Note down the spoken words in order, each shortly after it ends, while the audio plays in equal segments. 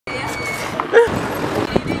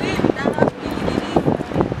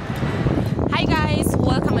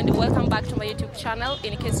YouTube channel.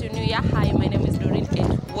 In case you're new here, hi, my name is Doreen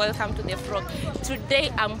and welcome to The Frog.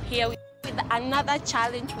 Today I'm here with another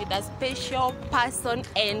challenge with a special person,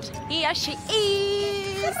 and here she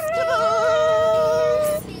is.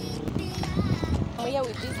 I'm here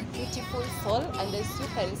with this beautiful soul, and as you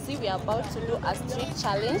can see, we are about to do a street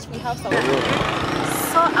challenge. We have some.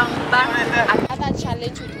 So I'm back with another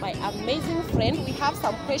challenge with my amazing friend. We have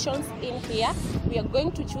some questions in here. We are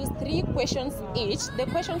going to choose 3 questions each. The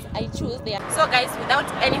questions I choose, they are. So guys,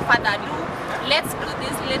 without any further ado, let's do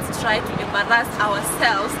this. Let's try to embarrass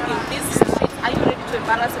ourselves in this street. Are you ready to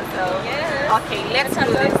embarrass yourself? Yes. Okay, let's do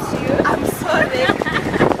this. I'm sorry.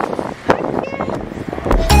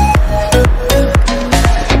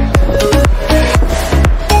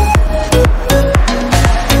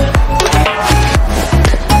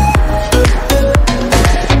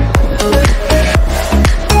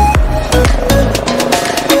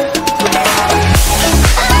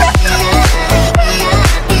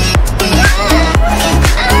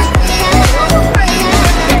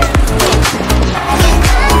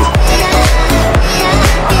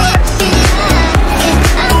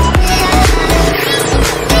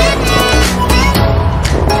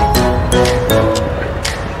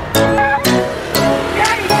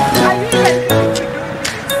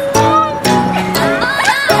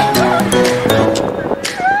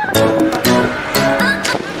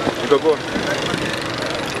 So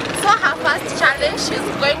her first challenge, she's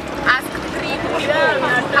going to ask 3 people to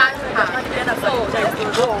hug her. So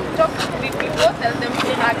talk to 3 people, tell them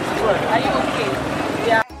to hug you. Are you okay?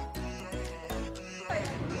 Yeah.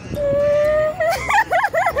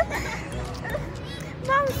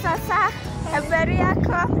 Mom, sasa habari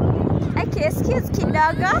yako? Okay, excuse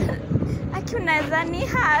kidogo. Aki unaweza ni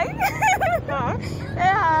hug?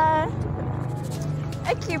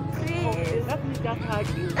 Okay, please. Let me just hug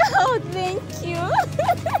you. Oh, thank you.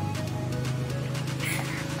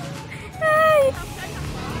 Hi.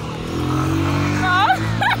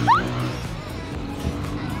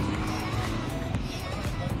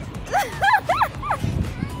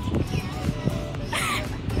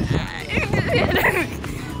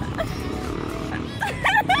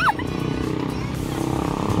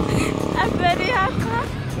 Habari yako?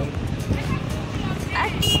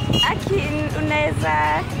 Aki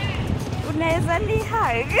unaweza ni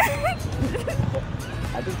hug?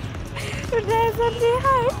 Unaweza ni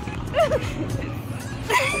hug?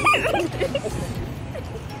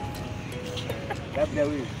 Labda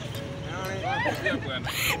wewe.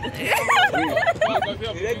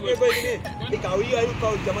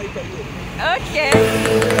 Okay.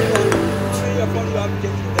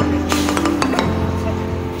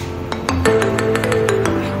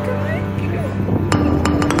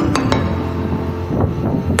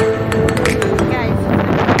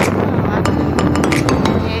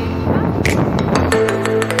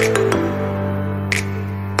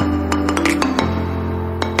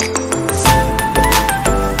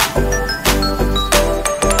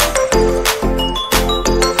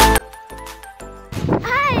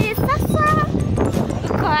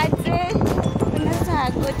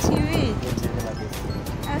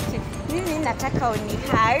 Mimi nataka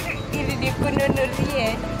unihug ili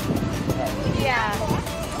nikununulie. Yeah.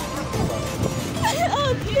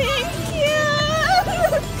 Oh, thank you.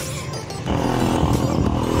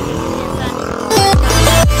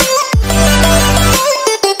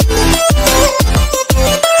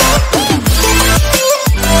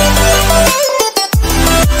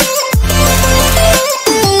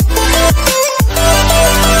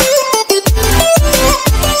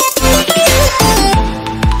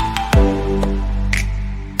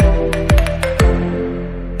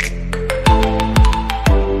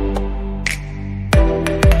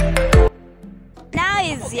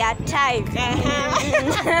 Is your time.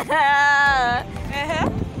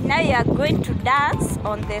 Now you are going to dance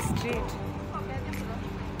on the street.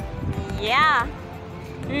 Yeah.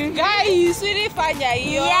 Guys, really fanya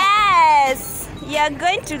hiyo. Yes, you are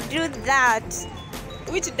going to do that.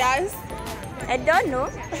 Which dance? I don't know.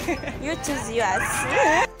 You choose yours.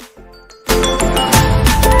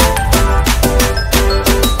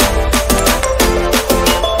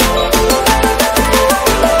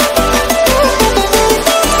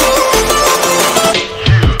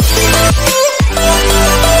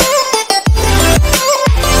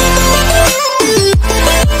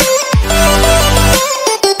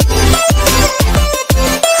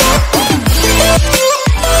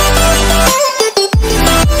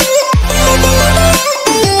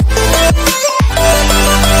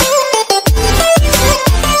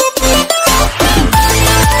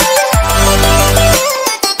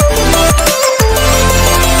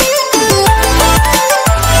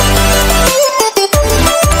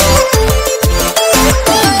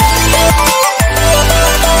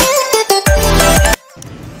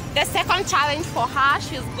 the second challenge for her,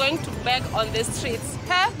 she's going to beg on the streets.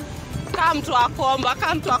 Hey? Come to Akomba,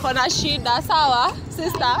 come to Akona Shida, sawa,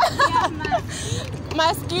 sister?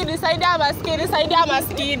 Maskini, saidia maskini, saidia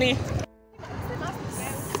maskini.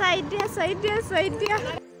 Saidia, saidia, saidia.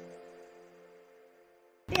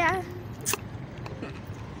 Yeah.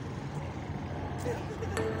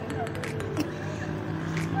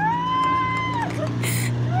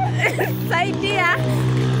 Saidia.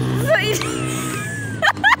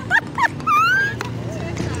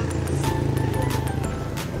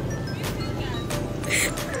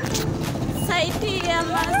 Saidia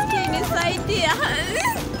maskini, saidia.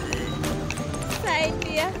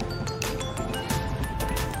 Saidia.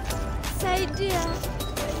 Saidia.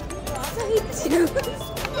 Saidia.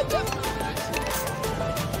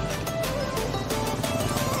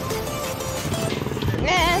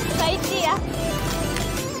 Saidia.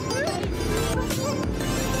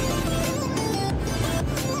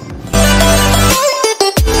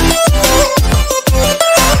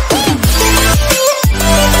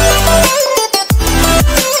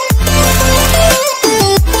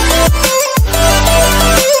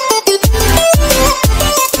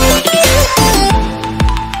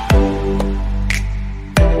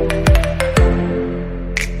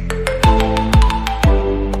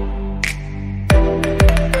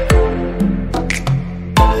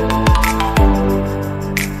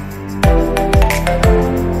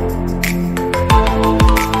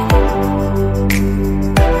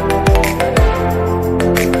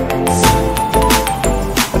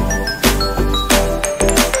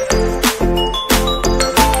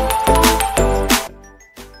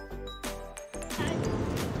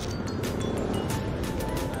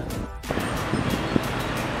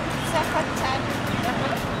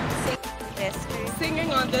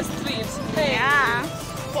 Singing on the streets. Hey. Yeah.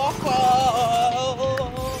 Poco.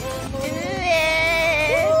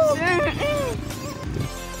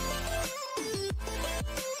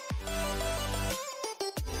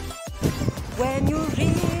 When you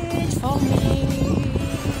reach for me,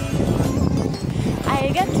 I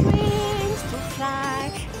get wings to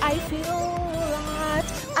fly. I feel that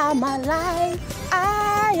I'm alive.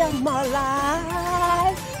 I am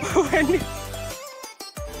alive. When you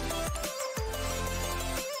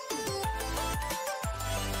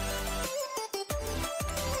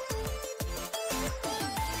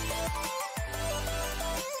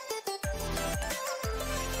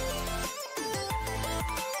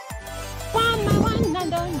my one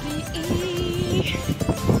and only,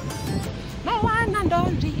 my one and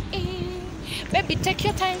only. Baby, take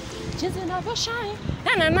your time, just another shine.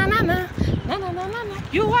 Na na na na na, na na na na na.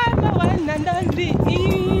 You are my one and only,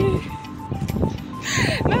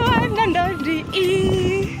 my one and only.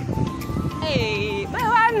 Hey, my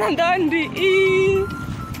one and only.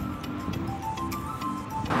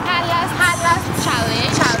 Our last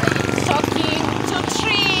challenge. Talking to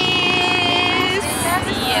trees.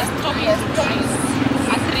 Yes, talking to trees.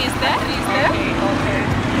 A trees there? Okay.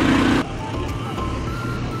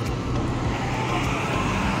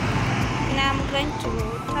 Now I'm going to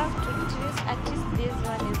talk to trees. At least this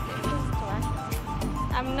one is the first one.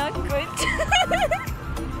 I'm not good.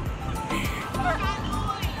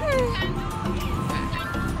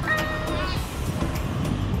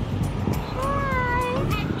 Hi.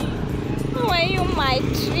 Were you my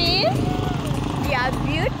tree? You are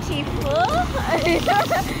beautiful.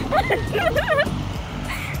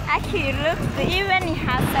 Actually, look, even it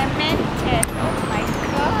has cemented. Oh my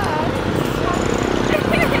god.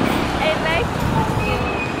 I like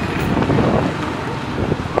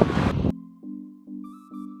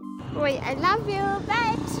you. Wait, I love you.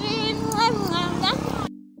 Bye, tree.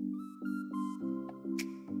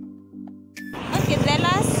 Okay, the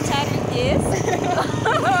last challenge is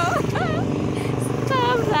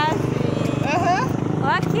stop laughing.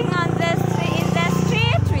 Walking on the street, in the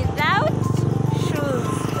street without shoes.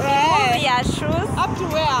 Remove your shoes. Up to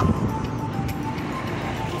where?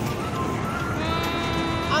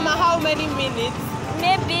 How many minutes?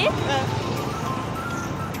 Maybe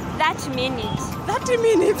 30 minutes. 30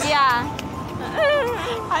 minutes? Yeah.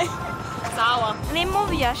 Sawa.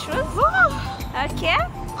 Remove your shoes. Okay?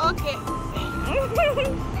 Okay.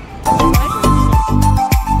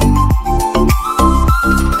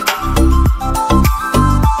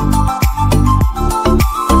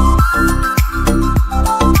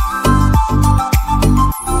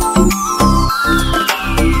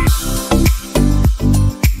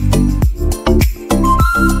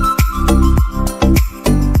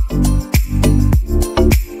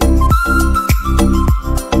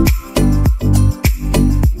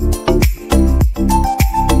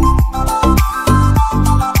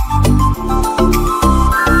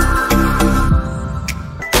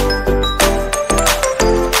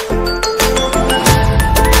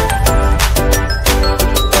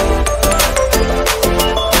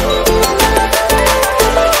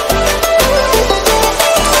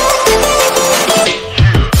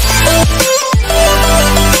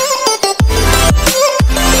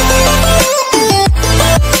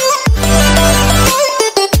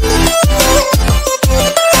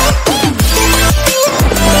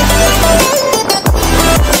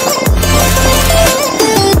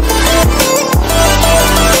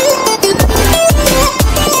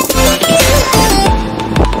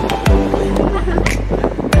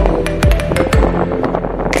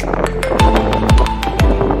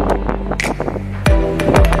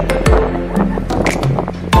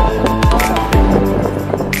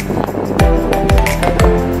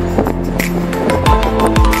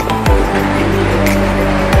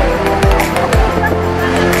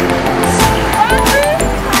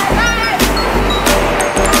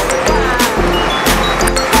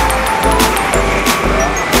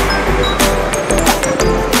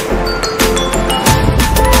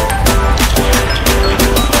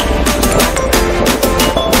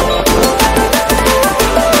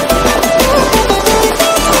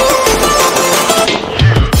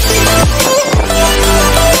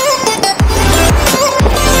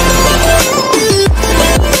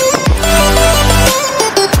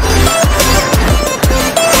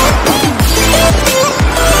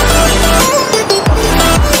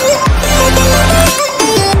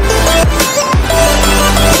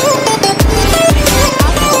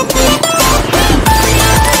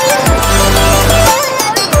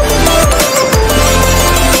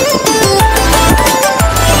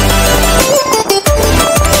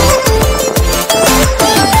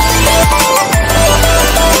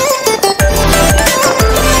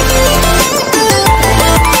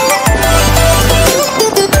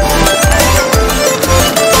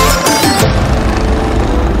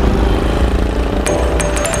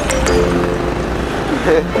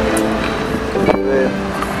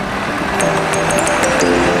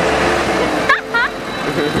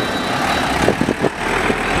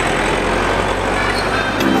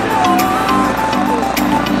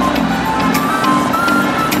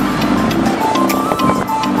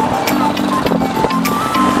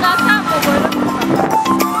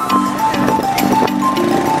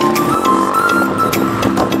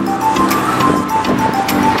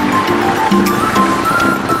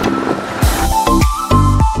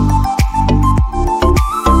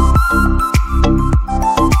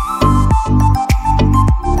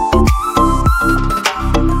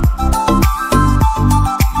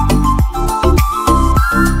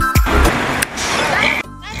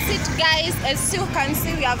 Guys, as you can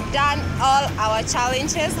see, we have done all our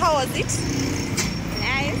challenges. How was it?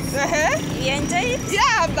 Nice. You enjoy it?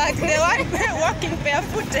 Yeah, but the one walking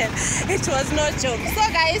barefooted, it was no joke. So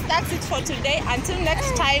guys, that's it for today. Until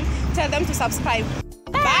next time, tell them to subscribe.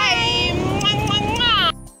 Bye.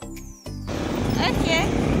 Okay.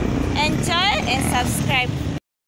 Enjoy and subscribe.